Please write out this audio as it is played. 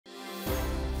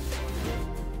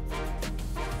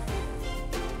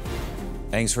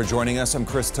Thanks for joining us. I'm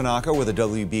Chris Tanaka with a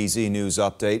WBZ News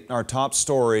update. Our top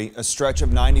story, a stretch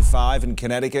of 95 in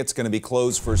Connecticut is going to be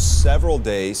closed for several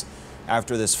days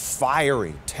after this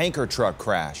fiery tanker truck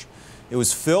crash. It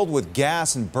was filled with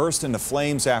gas and burst into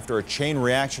flames after a chain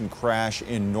reaction crash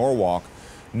in Norwalk.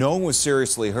 No one was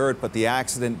seriously hurt, but the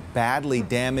accident badly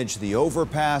damaged the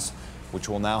overpass, which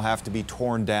will now have to be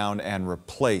torn down and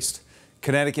replaced.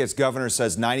 Connecticut's governor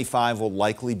says 95 will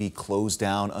likely be closed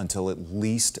down until at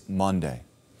least Monday.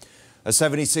 A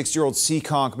 76-year-old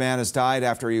Seekonk man has died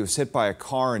after he was hit by a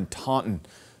car in Taunton.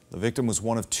 The victim was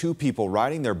one of two people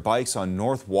riding their bikes on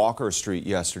North Walker Street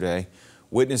yesterday.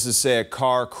 Witnesses say a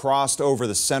car crossed over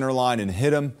the center line and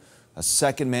hit him. A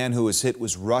second man who was hit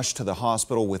was rushed to the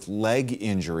hospital with leg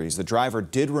injuries. The driver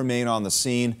did remain on the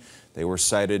scene. They were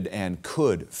cited and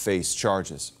could face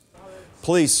charges.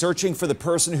 Police searching for the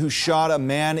person who shot a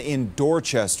man in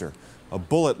Dorchester. A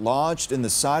bullet lodged in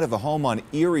the side of a home on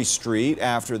Erie Street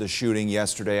after the shooting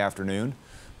yesterday afternoon.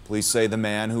 Police say the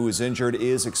man who was injured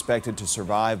is expected to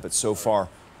survive, but so far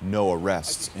no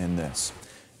arrests in this.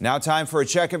 Now time for a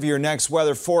check of your next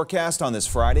weather forecast on this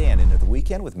Friday and into the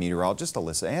weekend with meteorologist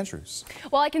Alyssa Andrews.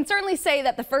 Well, I can certainly say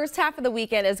that the first half of the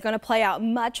weekend is going to play out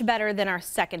much better than our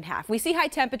second half. We see high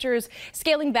temperatures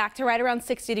scaling back to right around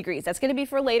 60 degrees. That's going to be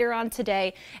for later on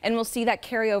today, and we'll see that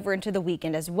carry over into the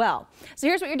weekend as well. So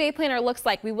here's what your day planner looks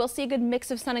like. We will see a good mix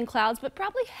of sun and clouds, but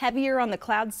probably heavier on the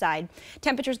cloud side.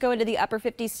 Temperatures go into the upper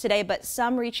 50s today, but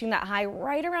some reaching that high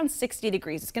right around 60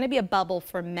 degrees. It's going to be a bubble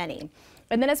for many.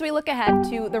 And then as we look ahead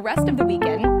to the rest of the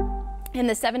weekend, in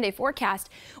the 7-day forecast,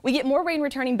 we get more rain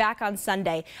returning back on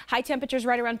Sunday. High temperatures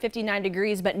right around 59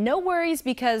 degrees, but no worries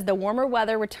because the warmer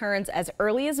weather returns as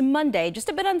early as Monday. Just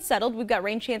a bit unsettled. We've got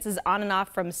rain chances on and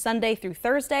off from Sunday through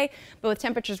Thursday, but with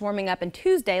temperatures warming up, and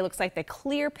Tuesday looks like the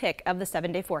clear pick of the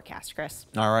 7-day forecast, Chris.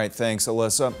 All right, thanks,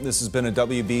 Alyssa. This has been a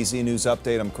WBZ News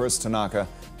Update. I'm Chris Tanaka.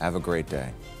 Have a great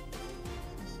day.